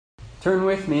Turn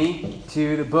with me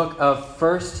to the book of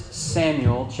 1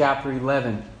 Samuel, chapter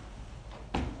 11.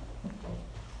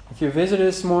 If you're a visitor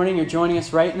this morning, you're joining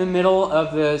us right in the middle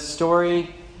of the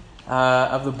story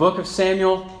of the book of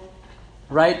Samuel,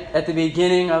 right at the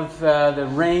beginning of the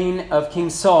reign of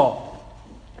King Saul.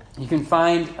 You can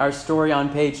find our story on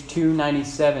page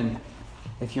 297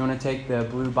 if you want to take the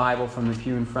blue Bible from the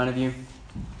pew in front of you.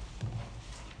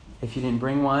 If you didn't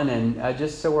bring one, and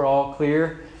just so we're all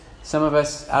clear, some of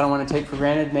us, I don't want to take for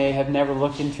granted, may have never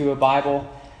looked into a Bible,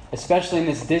 especially in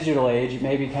this digital age. It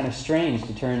may be kind of strange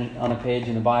to turn on a page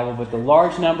in the Bible, but the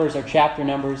large numbers are chapter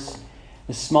numbers.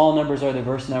 The small numbers are the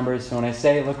verse numbers. So when I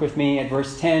say look with me at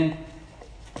verse 10,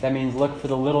 that means look for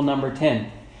the little number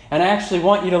 10. And I actually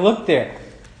want you to look there,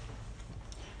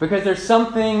 because there's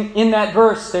something in that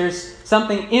verse, there's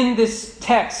something in this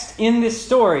text, in this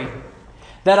story,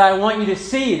 that I want you to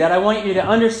see, that I want you to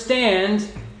understand,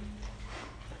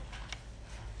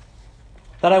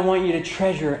 that I want you to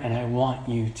treasure, and I want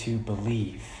you to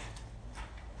believe.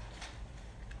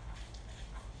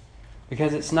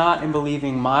 Because it's not in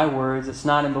believing my words, it's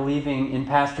not in believing in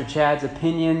Pastor Chad's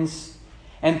opinions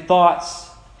and thoughts.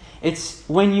 It's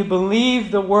when you believe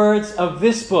the words of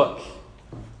this book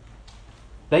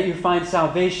that you find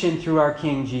salvation through our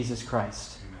King Jesus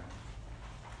Christ.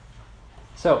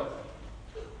 So,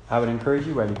 I would encourage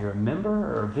you, whether you're a member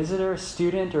or a visitor, a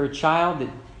student or a child, that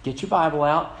get your Bible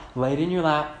out, lay it in your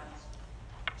lap,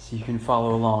 so you can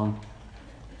follow along.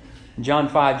 In John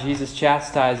 5, Jesus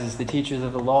chastises the teachers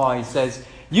of the law. He says,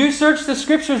 "You search the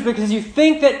Scriptures because you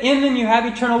think that in them you have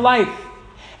eternal life,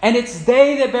 and it's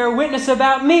they that bear witness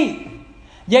about me.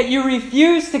 Yet you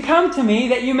refuse to come to me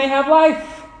that you may have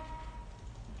life."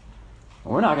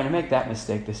 Well, we're not going to make that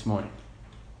mistake this morning.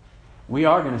 We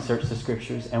are going to search the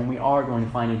Scriptures, and we are going to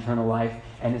find eternal life,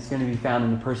 and it's going to be found in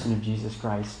the person of Jesus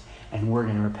Christ. And we're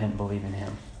going to repent and believe in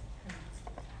Him.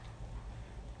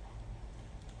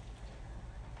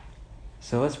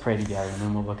 So let's pray together, and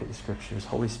then we'll look at the Scriptures.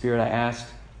 Holy Spirit, I ask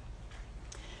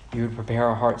you would prepare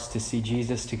our hearts to see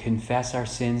Jesus, to confess our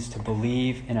sins, to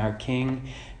believe in our King,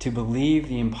 to believe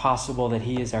the impossible, that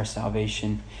He is our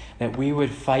salvation, that we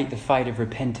would fight the fight of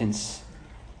repentance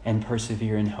and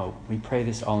persevere in hope. We pray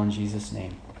this all in Jesus'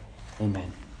 name.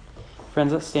 Amen.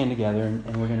 Friends, let's stand together,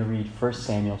 and we're going to read 1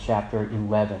 Samuel chapter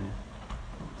 11.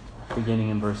 Beginning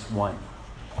in verse 1.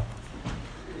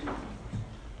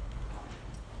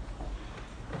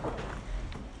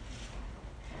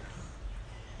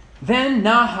 Then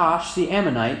Nahash the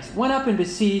Ammonite went up and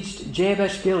besieged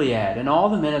Jabesh Gilead, and all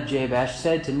the men of Jabesh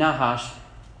said to Nahash,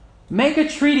 "Make a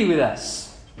treaty with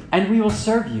us, and we will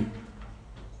serve you."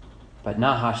 But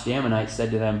Nahash the Ammonite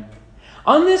said to them,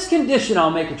 "On this condition I'll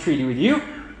make a treaty with you,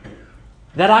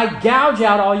 that I gouge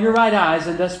out all your right eyes,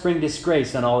 and thus bring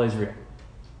disgrace on all Israel."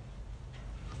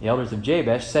 The elders of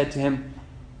Jabesh said to him,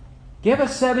 "Give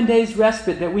us 7 days'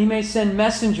 respite, that we may send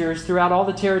messengers throughout all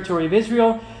the territory of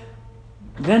Israel.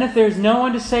 Then if there is no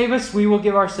one to save us, we will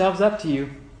give ourselves up to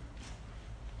you."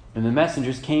 When the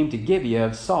messengers came to Gibeah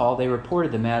of Saul, they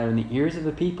reported the matter in the ears of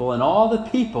the people, and all the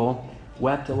people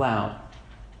wept aloud.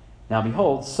 Now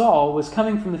behold, Saul was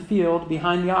coming from the field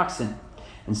behind the oxen.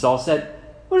 And Saul said,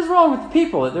 "What is wrong with the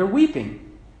people that they're weeping?"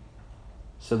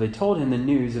 So they told him the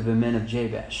news of the men of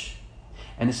Jabesh.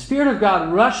 And the Spirit of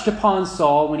God rushed upon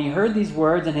Saul when he heard these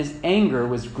words, and his anger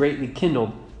was greatly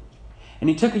kindled. And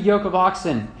he took a yoke of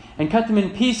oxen and cut them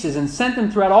in pieces and sent them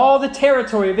throughout all the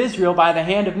territory of Israel by the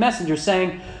hand of messengers,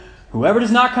 saying, "Whoever does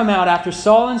not come out after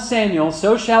Saul and Samuel,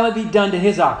 so shall it be done to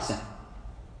his oxen."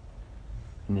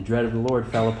 And the dread of the Lord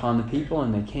fell upon the people,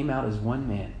 and they came out as one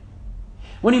man.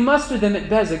 When he mustered them at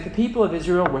Bezek, the people of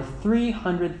Israel were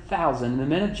 300,000, and the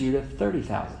men of Judah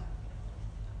 30,000.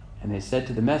 And they said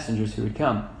to the messengers who had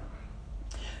come,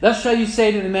 "Thus shall you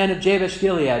say to the men of Jabesh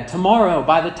Gilead, tomorrow,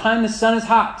 by the time the sun is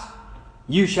hot,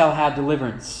 you shall have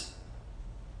deliverance."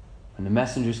 When the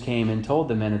messengers came and told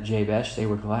the men of Jabesh, they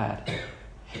were glad.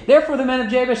 Therefore the men of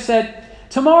Jabesh said,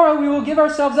 "Tomorrow we will give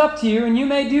ourselves up to you, and you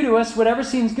may do to us whatever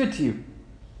seems good to you."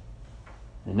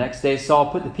 The next day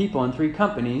Saul put the people in 3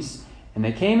 companies, and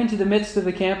they came into the midst of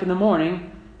the camp in the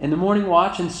morning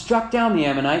watch, and struck down the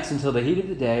Ammonites until the heat of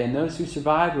the day, and those who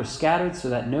survived were scattered, so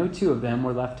that no 2 of them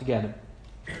were left together.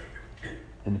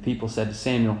 And the people said to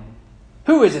Samuel,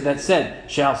 "Who is it that said,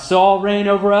 'Shall Saul reign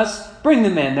over us?' Bring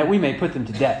the men, that we may put them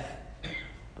to death."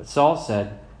 But Saul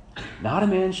said, "Not a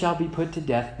man shall be put to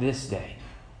death this day,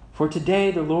 for today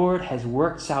the Lord has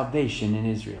worked salvation in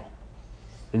Israel."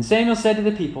 Then Samuel said to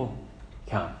the people,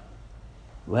 "Come,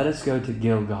 let us go to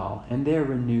Gilgal, and there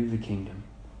renew the kingdom."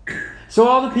 So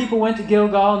all the people went to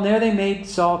Gilgal, and there they made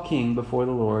Saul king before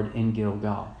the Lord in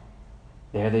Gilgal.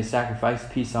 There they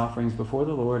sacrificed peace offerings before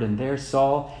the Lord, and there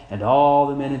Saul and all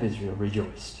the men of Israel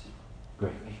rejoiced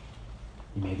greatly.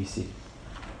 You may be seated.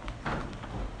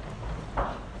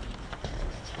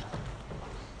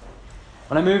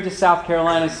 When I moved to South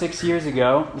Carolina 6 years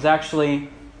ago, it was actually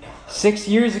 6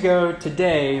 years ago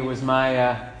today was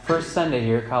my first Sunday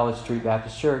here at College Street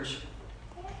Baptist Church.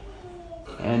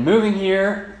 And moving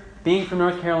here, being from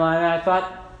North Carolina, I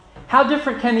thought, how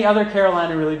different can the other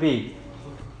Carolina really be?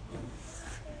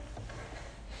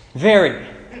 Very.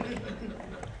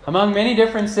 Among many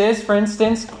differences, for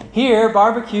instance, here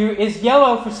barbecue is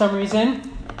yellow for some reason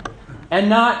and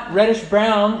not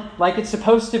reddish-brown like it's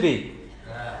supposed to be.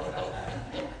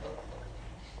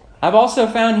 I've also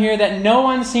found here that no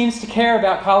one seems to care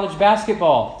about college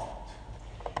basketball.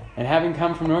 And having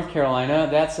come from North Carolina,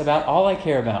 that's about all I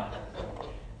care about.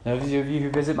 Those of you who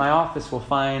visit my office will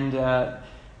find,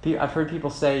 I've heard people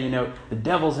say, the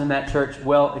devil's in that church.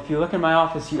 Well, if you look in my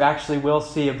office, you actually will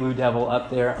see a blue devil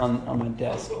up there on my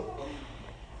desk.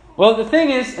 Well, the thing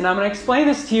is, and I'm going to explain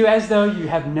this to you as though you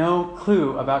have no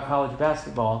clue about college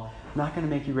basketball. I'm not going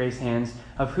to make you raise hands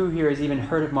of who here has even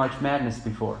heard of March Madness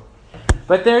before.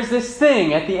 But there's this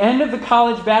thing at the end of the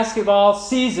college basketball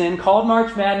season called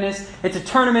March Madness. It's a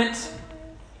tournament,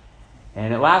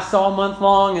 and it lasts all month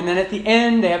long. And then at the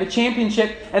end, they have a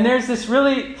championship. And there's this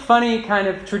really funny kind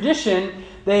of tradition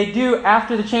they do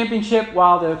after the championship,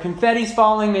 while the confetti's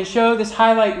falling. They show this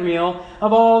highlight reel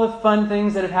of all the fun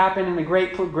things that have happened and the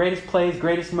greatest plays,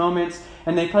 greatest moments.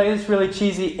 And they play this really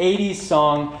cheesy 80s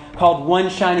song called One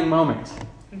Shining Moment.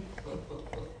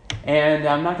 And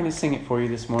I'm not going to sing it for you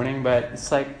this morning, but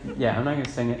it's like, I'm not going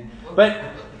to sing it. But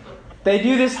they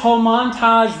do this whole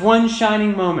montage, One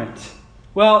Shining Moment.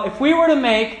 Well, if we were to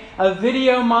make a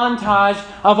video montage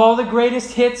of all the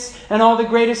greatest hits and all the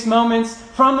greatest moments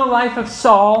from the life of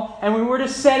Saul, and we were to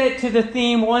set it to the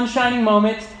theme, One Shining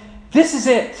Moment, this is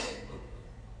it.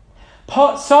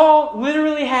 Saul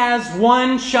literally has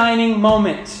one shining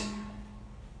moment.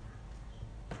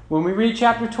 When we read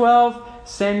chapter 12,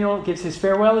 Samuel gives his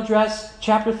farewell address.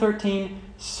 Chapter 13,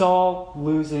 Saul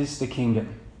loses the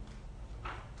kingdom.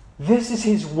 This is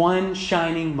his one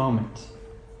shining moment.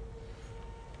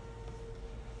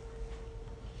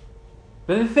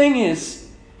 But the thing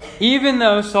is, even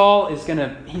though Saul is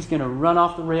he's going to run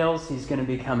off the rails, he's going to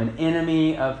become an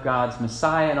enemy of God's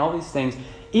Messiah and all these things,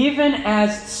 even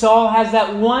as Saul has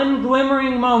that one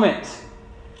glimmering moment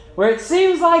where it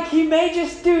seems like he may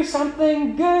just do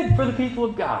something good for the people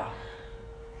of God,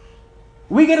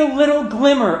 we get a little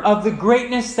glimmer of the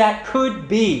greatness that could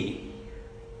be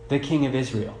the King of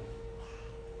Israel.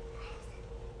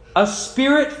 A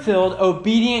spirit-filled,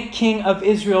 obedient King of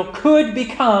Israel could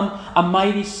become a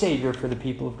mighty Savior for the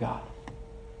people of God.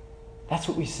 That's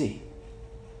what we see.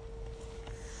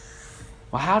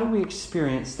 Well, how do we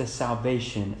experience the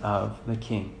salvation of the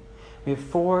King? We have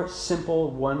 4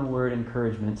 simple one-word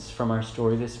encouragements from our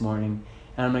story this morning,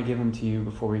 and I'm going to give them to you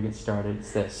before we get started.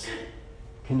 It's this: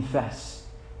 confess,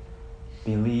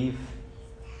 believe,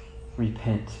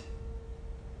 repent,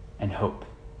 and hope.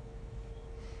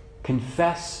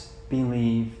 Confess,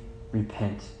 believe,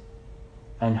 repent,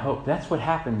 and hope. That's what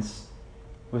happens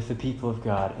with the people of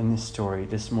God in this story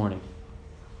this morning.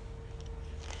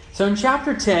 So in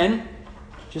chapter 10,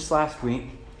 just last week,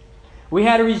 we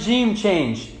had a regime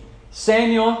change.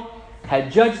 Samuel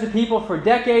had judged the people for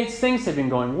decades. Things had been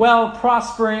going well,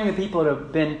 prospering. The people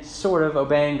had been sort of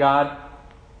obeying God.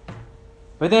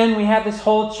 But then we had this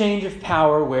whole change of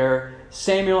power where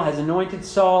Samuel has anointed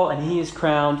Saul and he is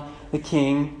crowned the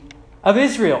king of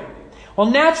Israel. Well,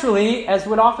 naturally, as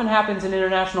what often happens in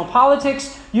international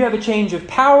politics, you have a change of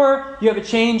power, you have a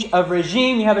change of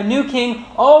regime, you have a new king.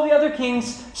 All the other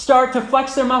kings start to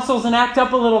flex their muscles and act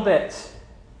up a little bit,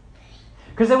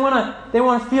 because they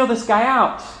want to feel this guy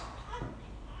out.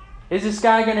 Is this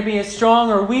guy going to be as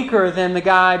strong or weaker than the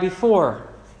guy before?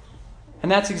 And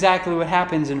that's exactly what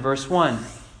happens in verse 1.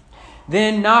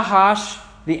 Then Nahash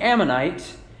the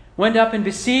Ammonite went up and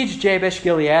besieged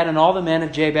Jabesh-Gilead, and all the men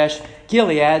of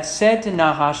Jabesh-Gilead said to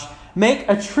Nahash, "Make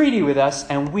a treaty with us,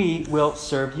 and we will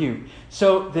serve you."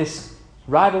 So this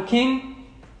rival king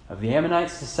of the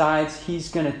Ammonites decides he's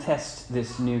going to test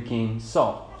this new king,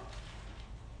 Saul.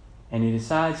 And he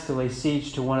decides to lay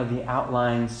siege to one of the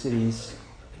outlying cities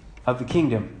of the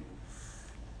kingdom.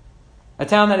 A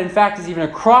town that in fact is even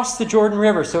across the Jordan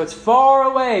River, so it's far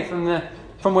away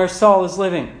from where Saul is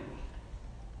living.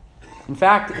 In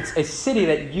fact, it's a city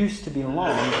that used to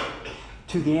belong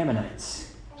to the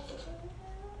Ammonites.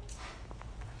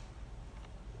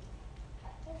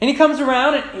 And he comes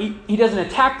around and he doesn't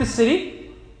attack the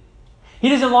city. He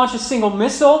doesn't launch a single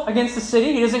missile against the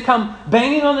city. He doesn't come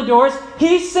banging on the doors.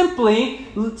 He simply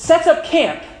sets up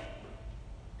camp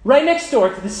right next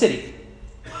door to the city.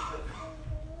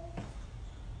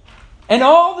 And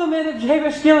all the men of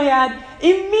Jabesh Gilead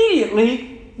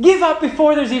immediately give up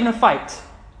before there's even a fight.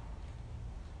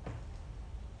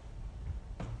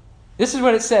 This is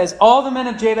what it says. All the men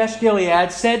of Jabesh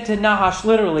Gilead said to Nahash,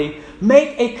 literally,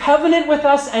 make a covenant with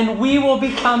us and we will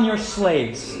become your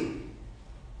slaves.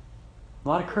 A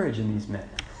lot of courage in these men.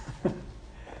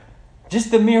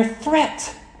 Just the mere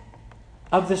threat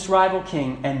of this rival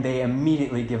king, and they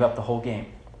immediately give up the whole game.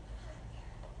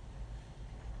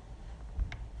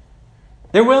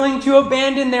 They're willing to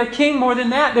abandon their king. More than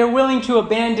that, they're willing to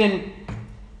abandon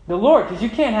the Lord. Because you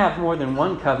can't have more than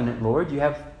one covenant Lord. You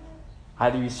have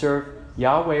either you serve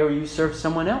Yahweh or you serve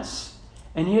someone else.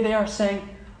 And here they are saying,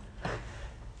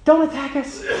 don't attack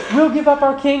us. We'll give up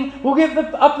our king. We'll give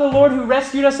up the Lord who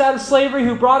rescued us out of slavery,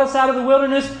 who brought us out of the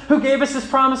wilderness, who gave us this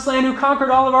promised land, who conquered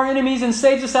all of our enemies and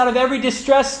saves us out of every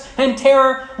distress and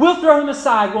terror. We'll throw him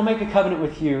aside. We'll make a covenant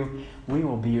with you. We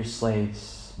will be your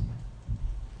slaves.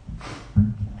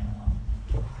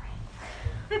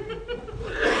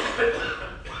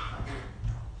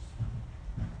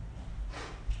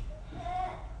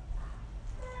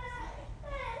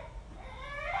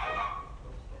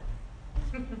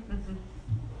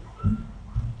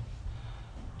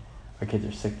 Our kids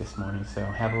are sick this morning, so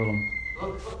have a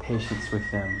little patience with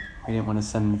them. We didn't want to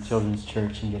send them to children's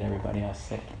church and get everybody else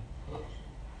sick.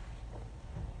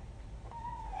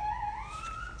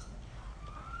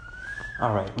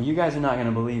 All right, well, you guys are not going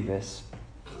to believe this,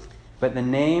 but the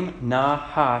name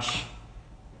Nahash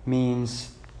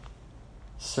means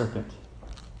serpent.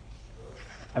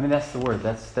 I mean, that's the word.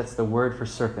 That's the word for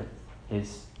serpent,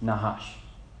 is Nahash.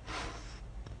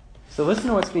 So listen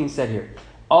to what's being said here.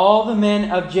 All the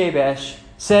men of Jabesh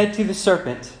said to the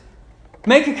serpent,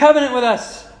 make a covenant with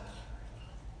us,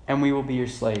 and we will be your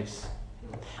slaves.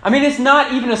 I mean, it's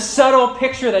not even a subtle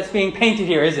picture that's being painted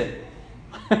here, is it?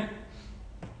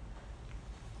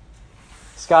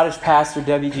 Scottish pastor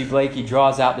W.G. Blakey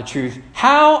draws out the truth.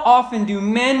 How often do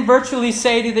men virtually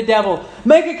say to the devil,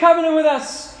 make a covenant with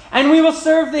us, and we will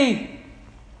serve thee?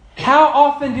 How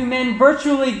often do men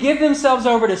virtually give themselves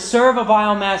over to serve a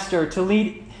vile master, to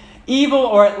lead evil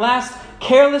or at last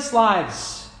careless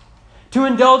lives, to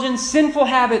indulge in sinful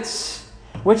habits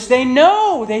which they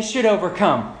know they should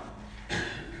overcome,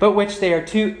 but which they are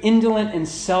too indolent and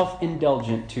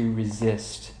self-indulgent to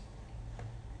resist.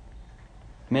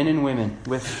 Men and women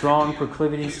with strong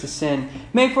proclivities to sin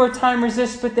may for a time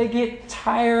resist, but they get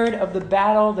tired of the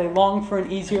battle. They long for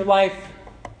an easier life.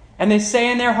 And they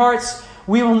say in their hearts,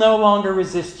 we will no longer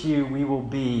resist you. We will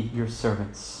be your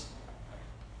servants.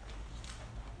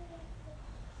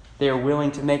 They are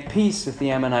willing to make peace with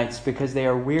the Ammonites because they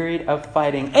are wearied of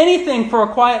fighting anything for a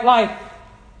quiet life.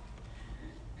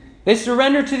 They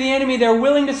surrender to the enemy. They're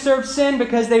willing to serve sin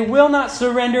because they will not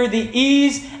surrender the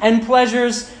ease and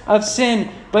pleasures of sin.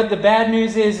 But the bad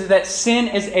news is that sin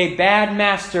is a bad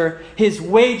master. His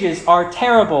wages are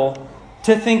terrible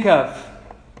to think of.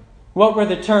 What were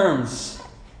the terms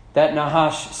that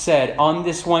Nahash said? On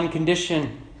this one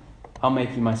condition, I'll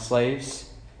make you my slaves.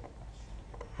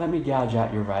 Let me gouge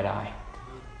out your right eye,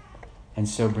 and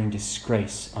so bring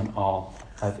disgrace on all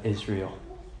of Israel.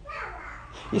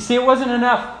 You see, it wasn't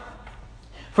enough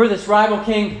for this rival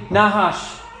king,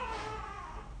 Nahash,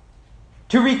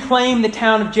 to reclaim the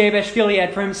town of Jabesh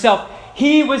Gilead for himself.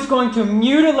 He was going to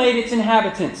mutilate its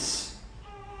inhabitants.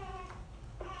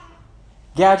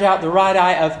 Gouge out the right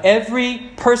eye of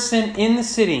every person in the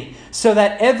city, so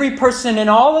that every person in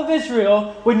all of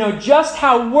Israel would know just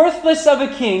how worthless of a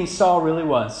king Saul really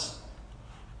was.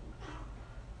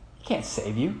 He can't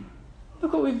save you.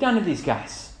 Look what we've done to these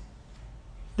guys.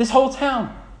 This whole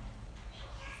town.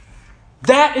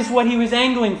 That is what he was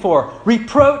angling for.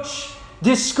 Reproach,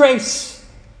 disgrace.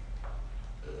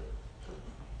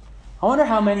 I wonder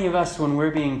how many of us, when we're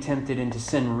being tempted into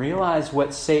sin, realize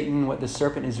what Satan, what the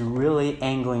serpent is really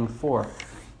angling for.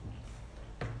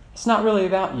 It's not really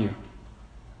about you.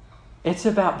 It's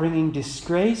about bringing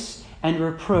disgrace and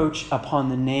reproach upon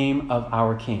the name of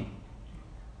our King.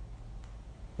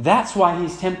 That's why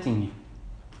he's tempting you.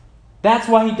 That's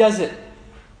why he does it.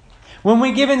 When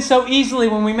we give in so easily,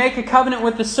 when we make a covenant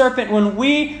with the serpent, when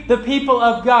we, the people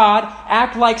of God,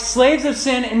 act like slaves of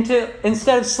sin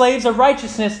instead of slaves of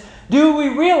righteousness, do we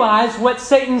realize what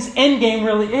Satan's endgame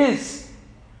really is?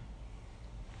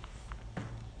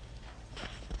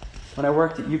 When I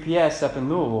worked at UPS up in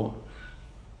Louisville,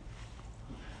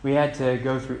 we had to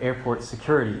go through airport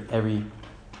security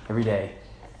every day.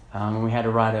 And we had to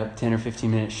ride a 10 or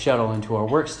 15-minute shuttle into our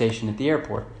workstation at the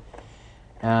airport.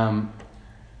 And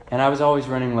I was always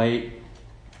running late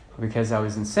because I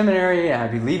was in seminary.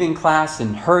 I'd be leaving class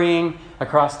and hurrying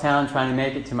across town trying to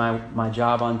make it to my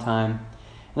job on time.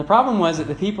 And the problem was that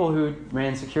the people who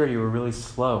ran security were really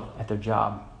slow at their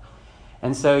job.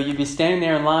 And so you'd be standing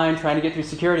there in line trying to get through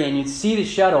security, and you'd see the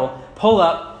shuttle pull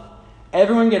up,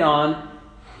 everyone get on,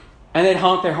 and they'd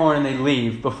honk their horn and they'd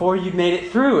leave before you'd made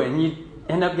it through, and you'd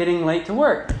end up getting late to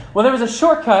work. Well, there was a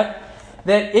shortcut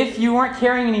that if you weren't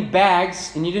carrying any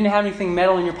bags and you didn't have anything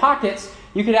metal in your pockets,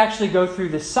 you could actually go through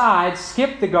the side,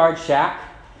 skip the guard shack,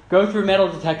 go through a metal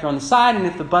detector on the side, and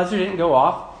if the buzzer didn't go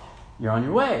off, you're on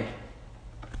your way.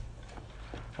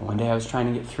 One day I was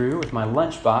trying to get through with my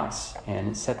lunchbox, and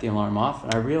it set the alarm off,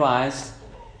 and I realized,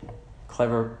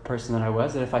 clever person that I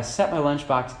was, that if I set my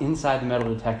lunchbox inside the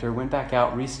metal detector, went back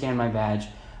out, rescanned my badge,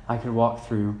 I could walk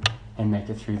through and make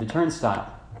it through the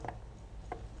turnstile.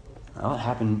 Well, it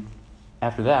happened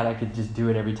after that. I could just do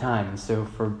it every time, and so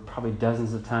for probably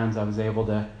dozens of times I was able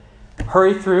to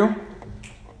hurry through,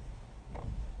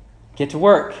 get to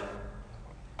work.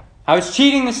 I was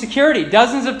cheating the security.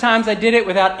 Dozens of times I did it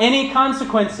without any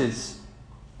consequences.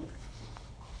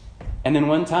 And then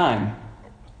one time,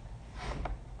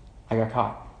 I got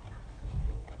caught.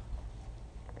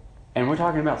 And we're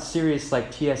talking about serious,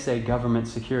 like TSA government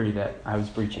security that I was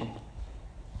breaching.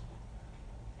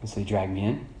 And so they dragged me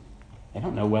in. They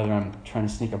don't know whether I'm trying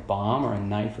to sneak a bomb or a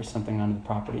knife or something onto the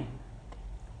property.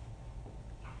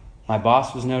 My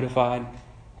boss was notified.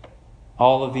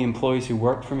 All of the employees who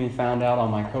worked for me found out, all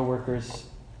my coworkers.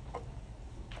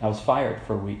 I was fired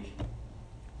for a week.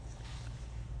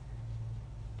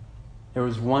 There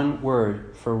was one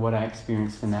word for what I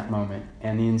experienced in that moment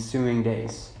and the ensuing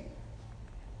days.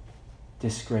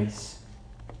 Disgrace.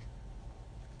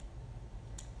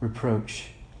 Reproach.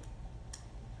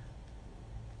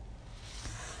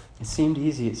 It seemed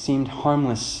easy, it seemed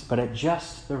harmless, but at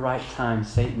just the right time,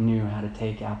 Satan knew how to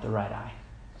take out the right eye.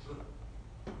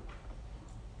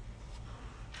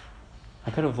 I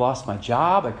could have lost my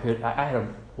job. I had a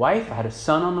wife. I had a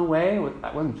son on the way.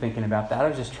 I wasn't thinking about that. I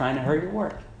was just trying to hurry to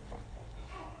work.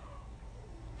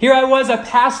 Here I was, a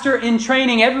pastor in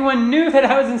training. Everyone knew that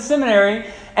I was in seminary.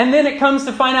 And then it comes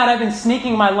to find out I've been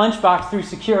sneaking my lunchbox through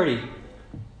security.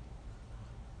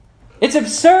 It's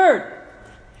absurd.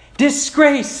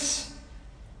 Disgrace.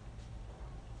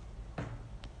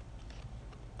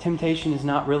 Temptation is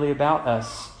not really about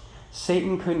us.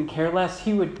 Satan couldn't care less.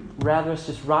 He would rather us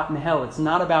just rot in hell. It's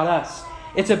not about us.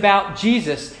 It's about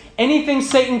Jesus. Anything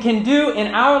Satan can do in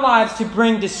our lives to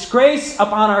bring disgrace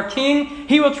upon our King,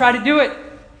 he will try to do it.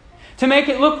 To make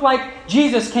it look like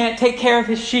Jesus can't take care of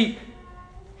his sheep.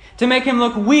 To make him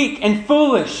look weak and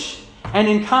foolish and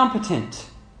incompetent.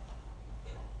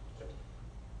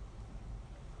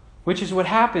 Which is what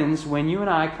happens when you and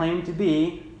I claim to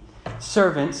be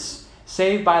servants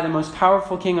saved by the most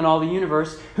powerful King in all the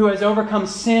universe, who has overcome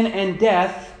sin and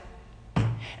death,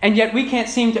 and yet we can't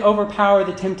seem to overpower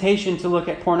the temptation to look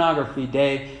at pornography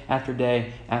day after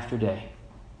day after day.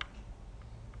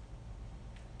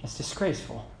 It's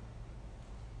disgraceful.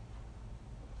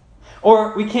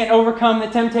 Or we can't overcome the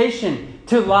temptation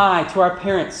to lie to our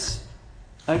parents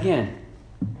again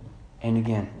and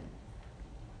again.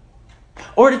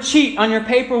 Or to cheat on your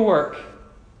paperwork.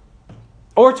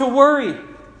 Or to worry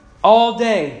all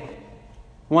day,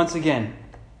 once again.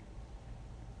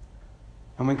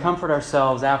 And we comfort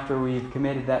ourselves after we've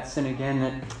committed that sin again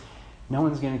that no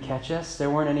one's going to catch us.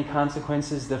 There weren't any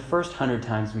consequences the first 100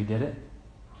 times we did it.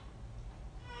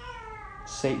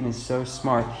 Satan is so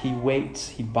smart. He waits.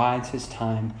 He bides his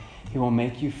time. He will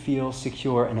make you feel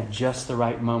secure, and at just the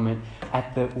right moment,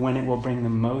 when it will bring the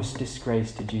most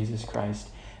disgrace to Jesus Christ,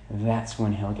 that's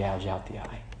when he'll gouge out the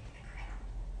eye.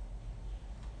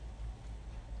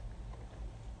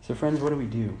 So friends, what do we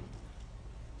do?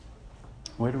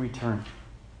 Where do we turn?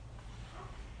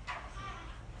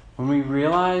 When we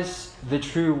realize the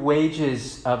true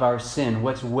wages of our sin,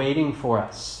 what's waiting for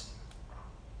us,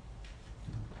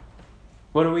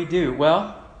 what do?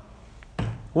 Well,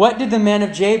 what did the men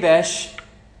of Jabesh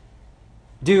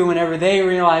do whenever they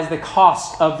realized the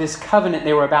cost of this covenant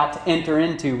they were about to enter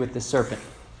into with the serpent?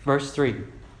 Verse 3.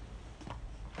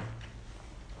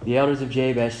 The elders of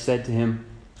Jabesh said to him,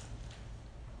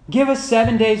 "Give us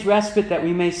 7 days' respite that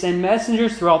we may send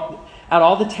messengers throughout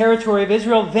all the territory of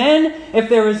Israel. Then, if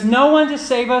there is no one to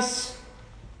save us,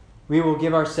 we will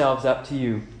give ourselves up to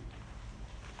you."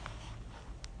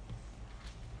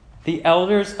 The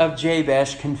elders of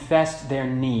Jabesh confessed their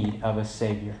need of a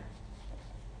Savior.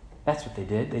 That's what they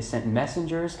did. They sent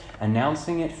messengers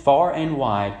announcing it far and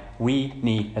wide, we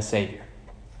need a Savior.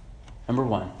 Number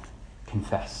one,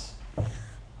 confess.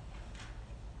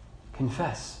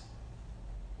 Confess.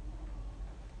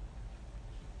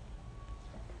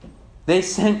 They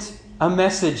sent a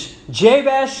message.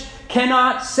 Jabesh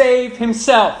cannot save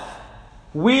himself.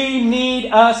 We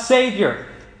need a Savior.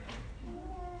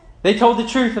 They told the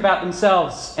truth about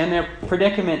themselves and their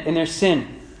predicament and their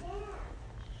sin.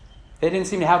 They didn't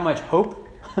seem to have much hope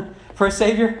for a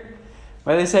Savior.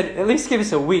 But they said, at least give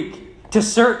us a week to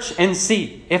search and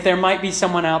see if there might be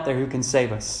someone out there who can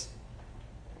save us.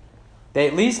 They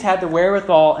at least had the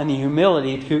wherewithal and the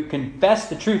humility to confess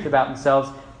the truth about themselves.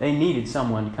 They needed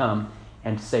someone to come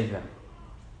and to save them.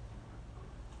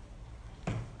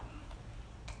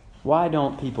 Why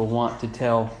don't people want to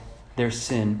tell their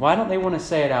sin? Why don't they want to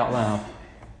say it out loud?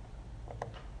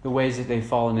 The ways that they've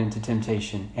fallen into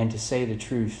temptation, and to say the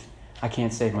truth. I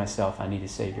can't save myself. I need a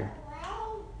Savior.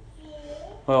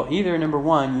 Well, either, number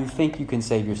one, you think you can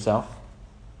save yourself,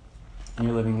 and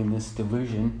you're living in this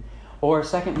delusion. Or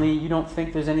secondly, you don't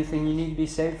think there's anything you need to be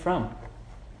saved from.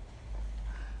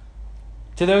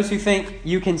 To those who think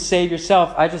you can save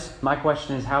yourself, my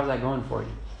question is, how's that going for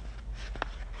you?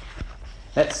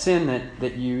 That sin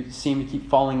that you seem to keep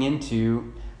falling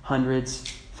into hundreds,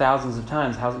 thousands of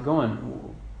times, how's it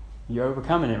going? You're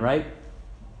overcoming it, right?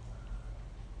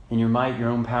 In your might, your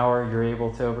own power, you're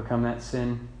able to overcome that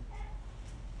sin.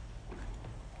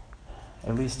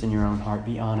 At least in your own heart,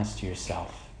 be honest to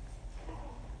yourself.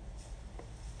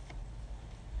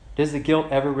 Does the guilt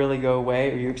ever really go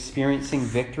away? Are you experiencing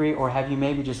victory, or have you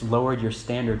maybe just lowered your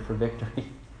standard for victory?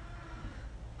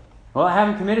 Well, I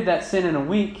haven't committed that sin in a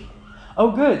week.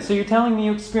 Oh, good. So you're telling me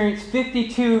you experience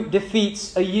 52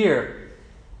 defeats a year.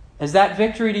 Is that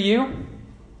victory to you?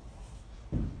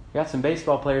 Got some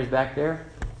baseball players back there.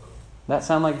 That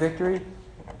sound like victory?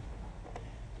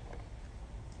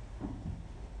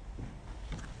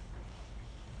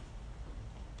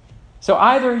 So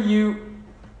either you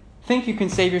think you can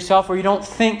save yourself, or you don't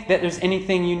think that there's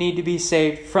anything you need to be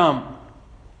saved from.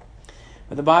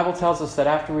 But the Bible tells us that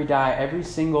after we die, every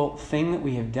single thing that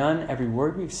we have done, every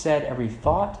word we've said, every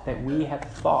thought that we have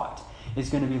thought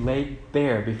is going to be laid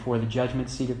bare before the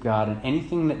judgment seat of God. And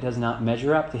anything that does not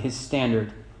measure up to His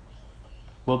standard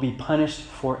will be punished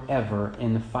forever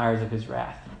in the fires of His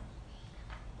wrath.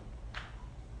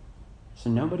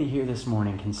 So nobody here this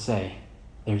morning can say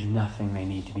there's nothing they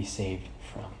need to be saved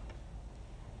from.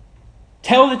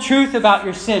 Tell the truth about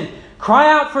your sin.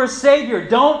 Cry out for a Savior.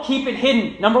 Don't keep it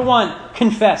hidden. Number one,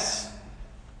 confess.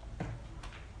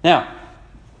 Now,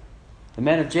 the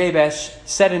men of Jabesh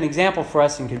set an example for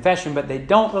us in confession, but they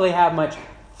don't really have much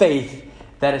faith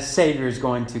that a Savior is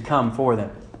going to come for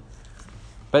them.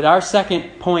 But our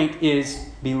second point is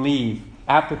believe.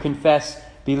 After confess,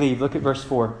 believe. Look at verse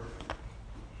 4.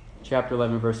 Chapter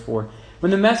 11, verse 4. When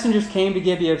the messengers came to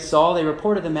Gibeah of Saul, they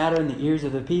reported the matter in the ears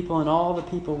of the people, and all the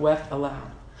people wept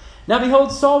aloud. Now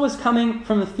behold, Saul was coming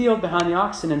from the field behind the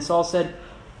oxen, and Saul said,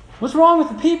 "What's wrong with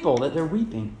the people that they're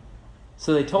weeping?"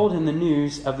 So they told him the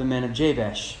news of the men of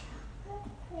Jabesh.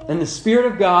 Then the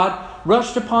Spirit of God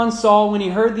rushed upon Saul when he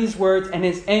heard these words, and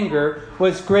his anger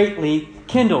was greatly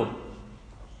kindled.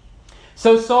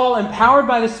 So Saul, empowered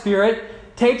by the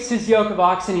Spirit, takes his yoke of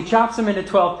oxen, he chops them into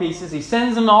 12 pieces, he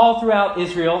sends them all throughout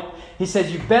Israel. He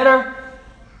says, you better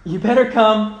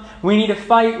come. We need to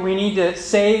fight. We need to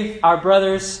save our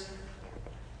brothers.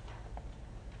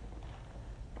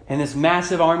 And this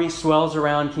massive army swells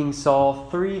around King Saul.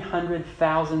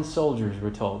 300,000 soldiers, we're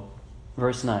told.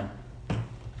 Verse 9.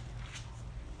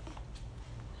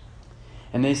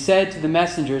 And they said to the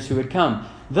messengers who had come,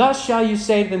 "Thus shall you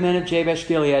save the men of Jabesh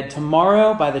Gilead.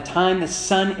 Tomorrow, by the time the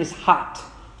sun is hot,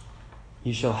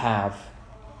 you shall have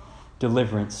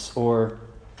deliverance," or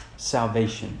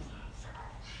salvation.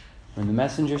 When the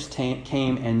messengers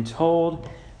came and told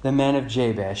the men of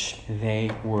Jabesh, they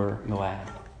were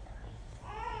glad.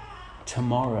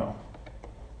 Tomorrow,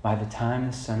 by the time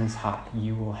the sun is hot,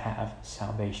 you will have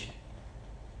salvation.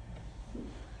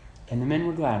 And the men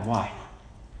were glad. Why?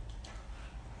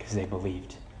 Because they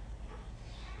believed.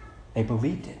 They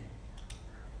believed it.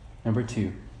 Number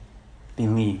 2,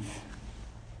 believe.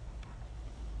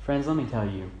 Friends, let me tell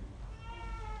you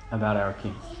about our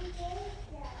King.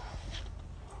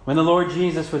 When the Lord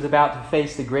Jesus was about to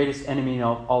face the greatest enemy in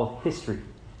all of history,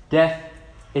 death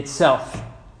itself,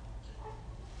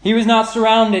 He was not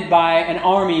surrounded by an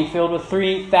army filled with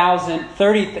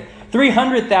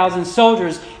 300,000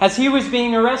 soldiers. As He was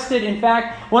being arrested, in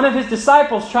fact, one of His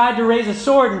disciples tried to raise a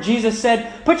sword, and Jesus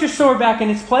said, "Put your sword back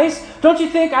in its place. Don't you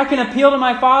think I can appeal to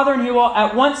my Father and He will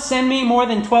at once send me more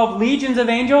than 12 legions of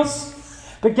angels?"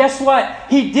 But guess what?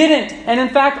 He didn't. And in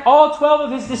fact, all 12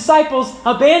 of His disciples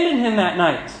abandoned Him that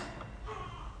night.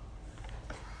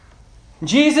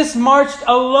 Jesus marched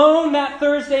alone that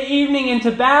Thursday evening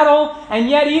into battle, and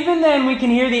yet even then we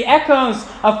can hear the echoes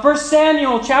of 1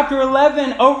 Samuel chapter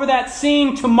 11 over that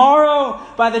scene. Tomorrow,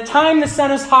 by the time the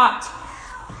sun is hot,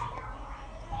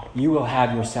 you will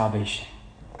have your salvation.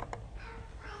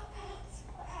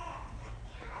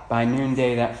 By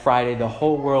noonday that Friday, the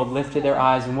whole world lifted their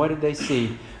eyes, and what did they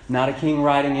see? Not a king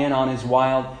riding in on his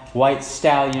wild white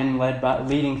stallion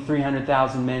leading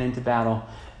 300,000 men into battle.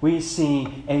 We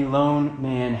see a lone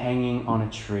man hanging on a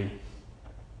tree.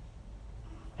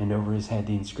 And over his head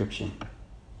the inscription,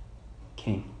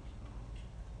 King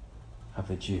of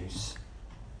the Jews.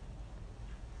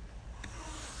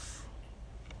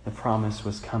 The promise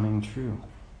was coming true.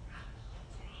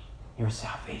 Your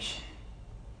salvation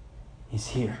is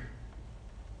here.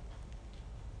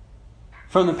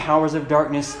 From the powers of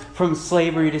darkness, from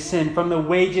slavery to sin, from the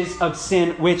wages of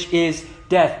sin, which is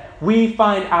death. We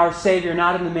find our Savior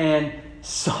not in the man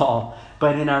Saul,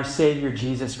 but in our Savior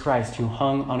Jesus Christ, who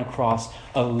hung on a cross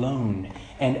alone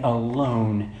and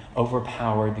alone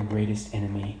overpowered the greatest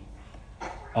enemy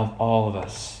of all of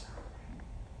us.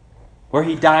 Where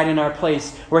he died in our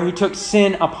place, where he took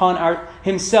sin upon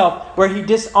himself, where he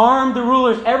disarmed the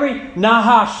rulers, every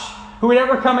Nahash who would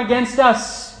ever come against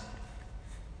us,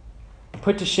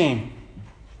 put to shame.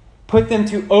 Put them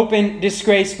to open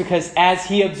disgrace, because as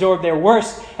he absorbed their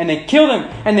worst and they killed him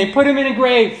and they put him in a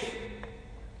grave,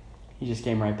 he just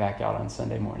came right back out on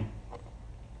Sunday morning.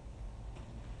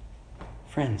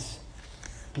 Friends,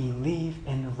 believe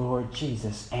in the Lord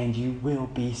Jesus and you will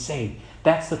be saved.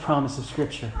 That's the promise of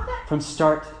Scripture from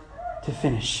start to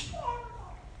finish.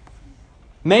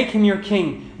 Make him your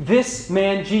king. This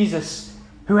man Jesus,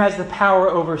 who has the power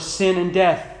over sin and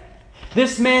death.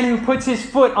 This man who puts his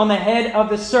foot on the head of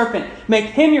the serpent. Make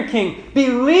him your king.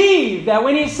 Believe that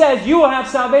when he says you will have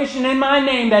salvation in my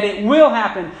name, that it will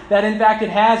happen. That in fact it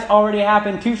has already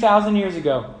happened 2,000 years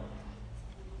ago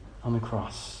on the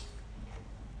cross.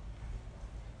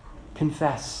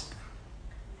 Confess.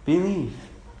 Believe.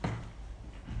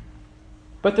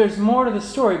 But there's more to the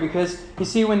story, because you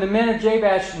see, when the men of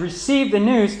Jabesh received the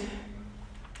news,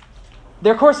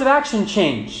 their course of action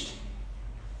changed.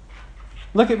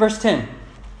 Look at verse 10.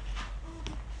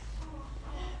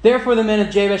 Therefore the men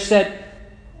of Jabesh said,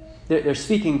 they're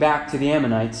speaking back to the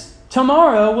Ammonites,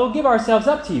 tomorrow we'll give ourselves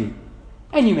up to you,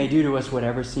 and you may do to us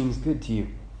whatever seems good to you.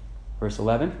 Verse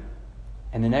 11.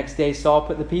 And the next day Saul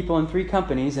put the people in 3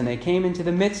 companies, and they came into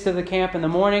the midst of the camp in the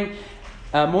morning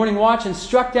watch, and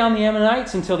struck down the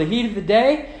Ammonites until the heat of the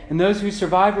day, and those who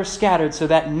survived were scattered, so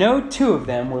that no 2 of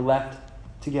them were left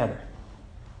together.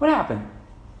 What happened?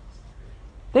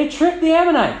 They tricked the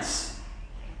Ammonites.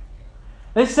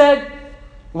 They said,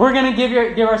 we're going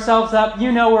to give ourselves up.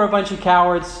 You know we're a bunch of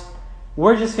cowards.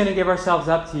 We're just going to give ourselves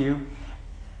up to you.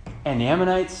 And the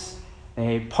Ammonites,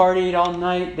 they partied all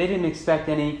night. They didn't expect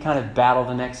any kind of battle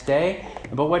the next day.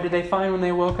 But what did they find when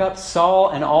they woke up?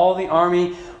 Saul and all the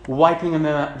army wiping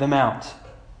them out.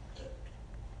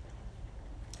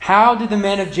 How did the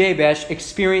men of Jabesh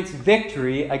experience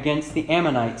victory against the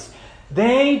Ammonites?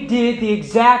 They did the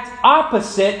exact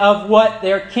opposite of what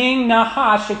their king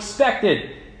Nahash expected.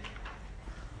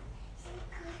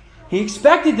 He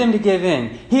expected them to give in.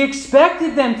 He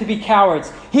expected them to be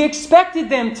cowards. He expected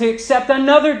them to accept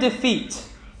another defeat.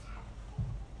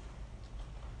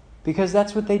 Because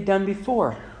that's what they'd done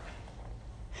before.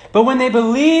 But when they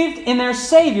believed in their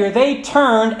Savior, they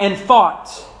turned and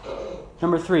fought.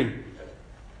 Number 3,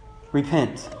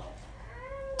 repent.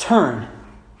 Turn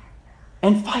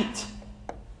and fight.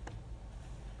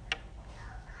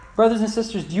 Brothers and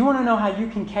sisters, do you want to know how you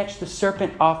can catch the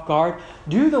serpent off guard?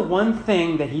 Do the one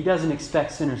thing that he doesn't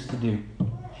expect sinners to do.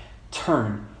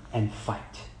 Turn and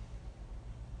fight.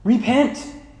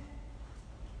 Repent.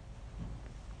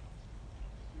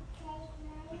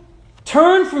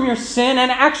 Turn from your sin and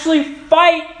actually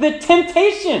fight the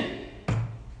temptation.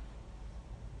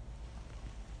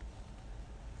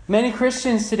 Many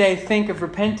Christians today think of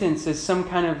repentance as some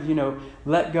kind of,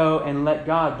 let go and let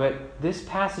God. But this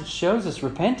passage shows us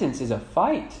repentance is a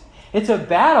fight. It's a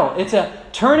battle. It's a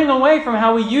turning away from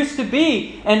how we used to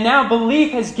be. And now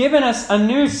belief has given us a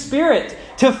new spirit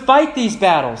to fight these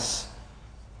battles.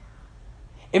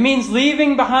 It means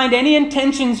leaving behind any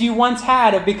intentions you once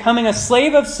had of becoming a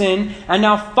slave of sin and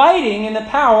now fighting in the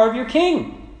power of your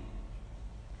King.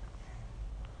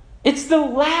 It's the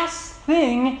last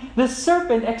thing the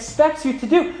serpent expects you to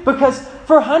do, because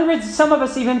for hundreds, some of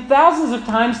us even thousands of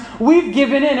times, we've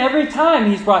given in every time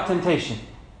he's brought temptation.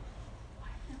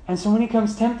 And so when he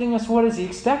comes tempting us, what does he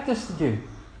expect us to do?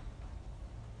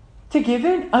 To give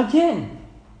in again.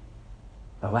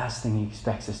 The last thing he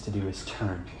expects us to do is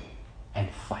turn and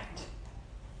fight.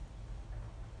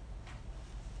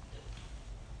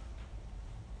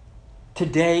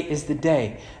 Today is the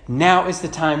day. Now is the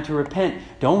time to repent.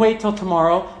 Don't wait till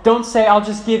tomorrow. Don't say, I'll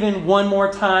just give in one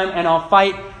more time and I'll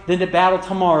fight the battle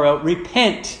tomorrow.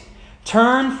 Repent.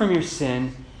 Turn from your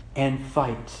sin and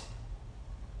fight.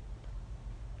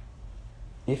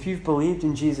 If you've believed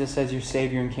in Jesus as your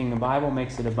Savior and King, the Bible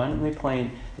makes it abundantly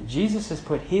plain that Jesus has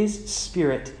put His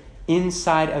Spirit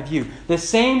inside of you. The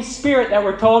same Spirit that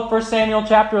we're told 1 Samuel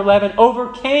chapter 11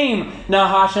 overcame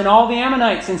Nahash and all the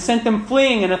Ammonites and sent them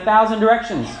fleeing in 1,000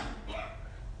 directions.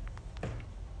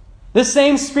 The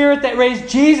same Spirit that raised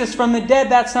Jesus from the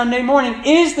dead that Sunday morning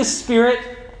is the Spirit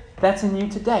that's in you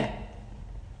today.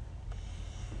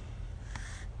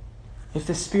 If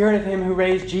the Spirit of Him who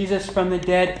raised Jesus from the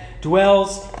dead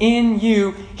dwells in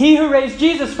you, He who raised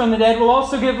Jesus from the dead will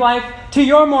also give life to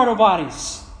your mortal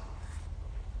bodies.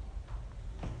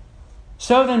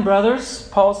 So then, brothers,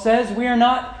 Paul says, we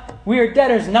are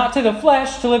debtors not to the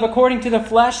flesh to live according to the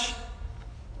flesh.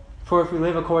 For if we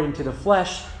live according to the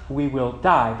flesh, we will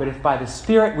die. But if by the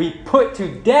Spirit we put to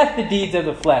death the deeds of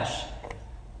the flesh,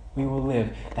 we will live.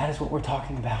 That is what we're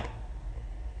talking about.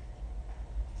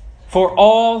 For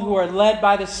all who are led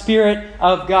by the Spirit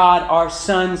of God are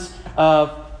sons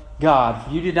of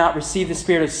God. You did not receive the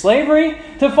spirit of slavery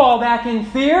to fall back in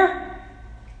fear.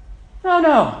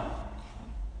 No.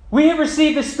 We have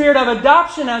received the spirit of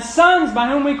adoption as sons by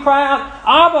whom we cry out,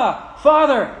 Abba,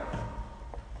 Father.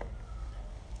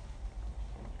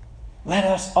 Let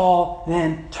us all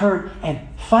then turn and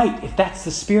fight if that's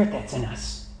the Spirit that's in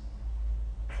us.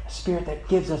 A Spirit that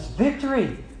gives us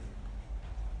victory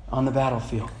on the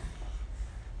battlefield.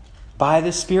 By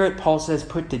the Spirit, Paul says,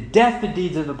 put to death the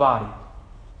deeds of the body.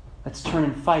 Let's turn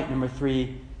and fight. Number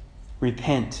 3,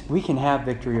 repent. We can have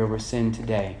victory over sin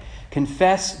today.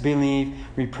 Confess, believe,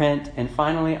 repent, and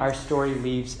finally our story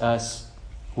leaves us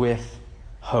with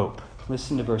hope.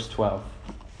 Listen to verse 12.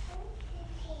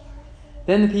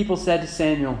 Then the people said to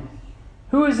Samuel,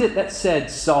 "Who is it that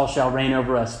said, 'Saul shall reign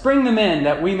over us'? Bring them in,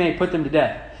 that we may put them to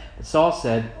death." But Saul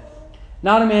said,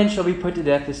 "Not a man shall be put to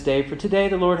death this day, for today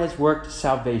the Lord has worked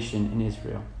salvation in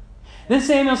Israel." Then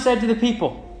Samuel said to the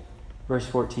people, verse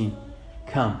 14,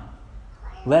 "Come,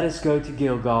 let us go to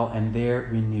Gilgal and there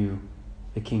renew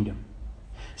the kingdom."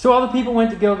 So all the people went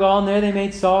to Gilgal, and there they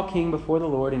made Saul king before the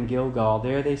Lord in Gilgal.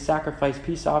 There they sacrificed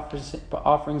peace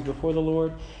offerings before the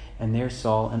Lord, and there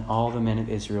Saul and all the men of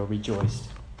Israel rejoiced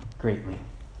greatly.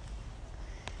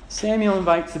 Samuel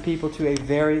invites the people to a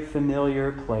very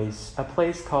familiar place, a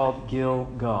place called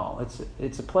Gilgal.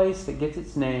 It's a place that gets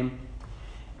its name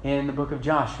in the book of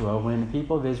Joshua when the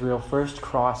people of Israel first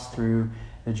crossed through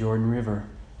the Jordan River.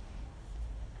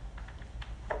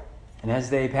 And as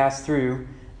they passed through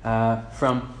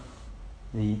from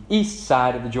the east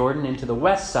side of the Jordan into the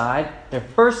west side, their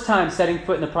first time setting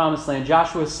foot in the Promised Land,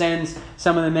 Joshua sends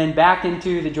some of the men back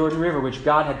into the Jordan River, which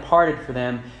God had parted for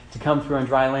them to come through on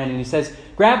dry land. And he says,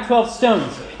 grab 12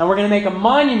 stones, and we're going to make a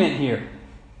monument here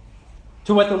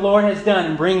to what the Lord has done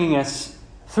in bringing us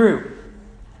through.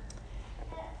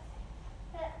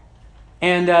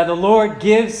 And the Lord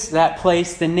gives that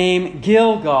place the name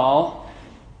Gilgal,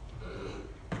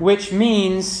 which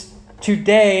means,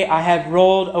 "Today I have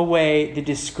rolled away the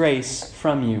disgrace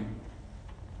from you."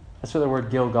 That's what the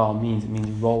word Gilgal means. It means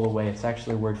roll away. It's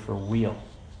actually a word for wheel.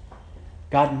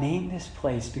 God named this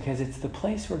place because it's the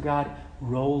place where God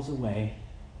rolls away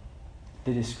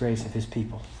the disgrace of His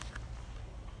people.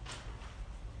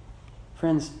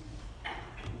 Friends,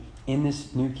 in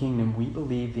this new kingdom, we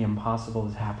believe the impossible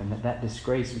has happened. That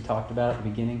disgrace we talked about at the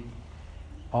beginning,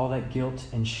 all that guilt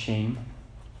and shame,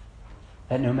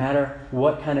 that no matter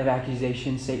what kind of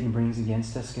accusation Satan brings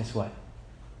against us, guess what?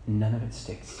 None of it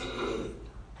sticks.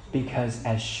 Because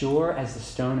as sure as the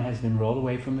stone has been rolled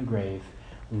away from the grave,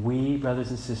 we, brothers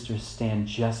and sisters, stand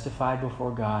justified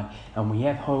before God, and we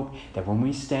have hope that when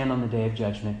we stand on the day of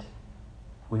judgment,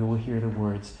 we will hear the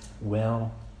words,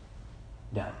 "Well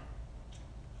done."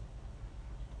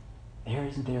 There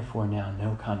is therefore now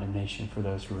no condemnation for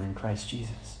those who are in Christ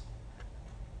Jesus.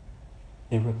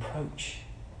 The reproach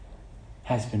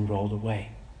has been rolled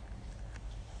away.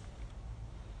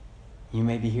 You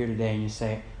may be here today and you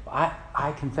say,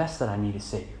 I confess that I need a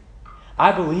Savior.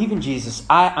 I believe in Jesus.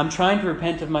 I'm trying to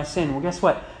repent of my sin. Well, guess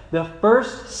what? The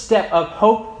first step of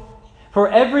hope for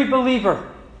every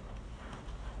believer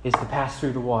is to pass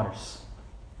through the waters.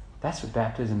 That's what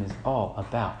baptism is all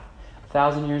about.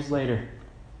 1,000 years later,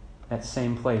 that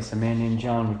same place, a man named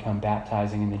John would come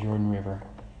baptizing in the Jordan River,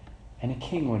 and a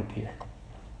king would appear.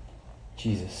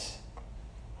 Jesus.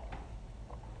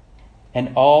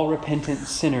 and all repentant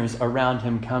sinners around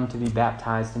him come to be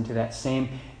baptized into that same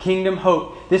kingdom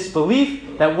hope. This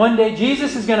belief that one day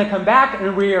Jesus is going to come back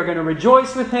and we are going to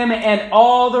rejoice with him, and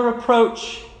all the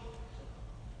reproach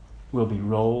will be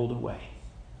rolled away.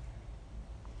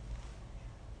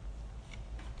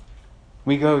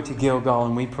 We go to Gilgal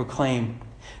and we proclaim,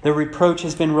 the reproach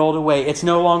has been rolled away. It's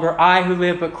no longer I who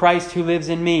live, but Christ who lives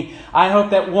in me. I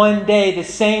hope that one day the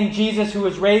same Jesus who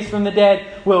was raised from the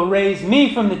dead will raise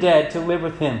me from the dead to live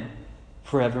with him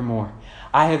forevermore.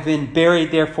 I have been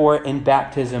buried, therefore, in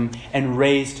baptism and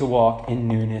raised to walk in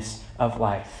newness of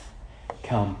life.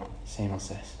 Come, Samuel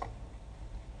says.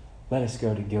 Let us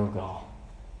go to Gilgal,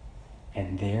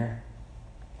 and there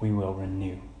we will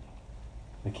renew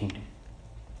the kingdom.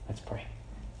 Let's pray.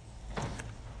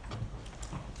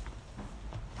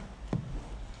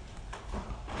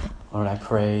 Lord, I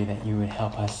pray that you would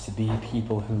help us to be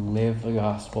people who live the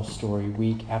gospel story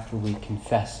week after week,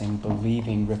 confessing,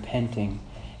 believing, repenting,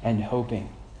 and hoping.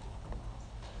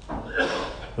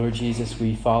 Lord Jesus,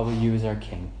 we follow you as our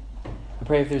King. I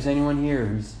pray if there's anyone here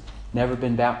who's never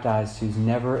been baptized, who's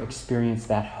never experienced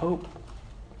that hope,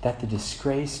 that the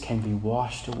disgrace can be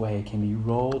washed away, can be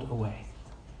rolled away,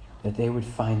 that they would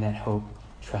find that hope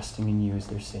trusting in you as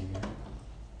their Savior.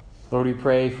 Lord, we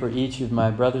pray for each of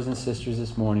my brothers and sisters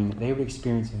this morning that they would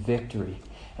experience victory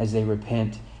as they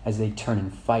repent, as they turn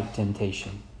and fight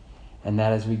temptation. And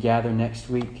that as we gather next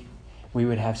week, we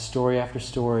would have story after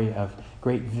story of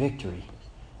great victory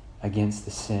against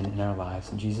the sin in our lives.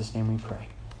 In Jesus' name we pray.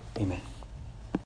 Amen.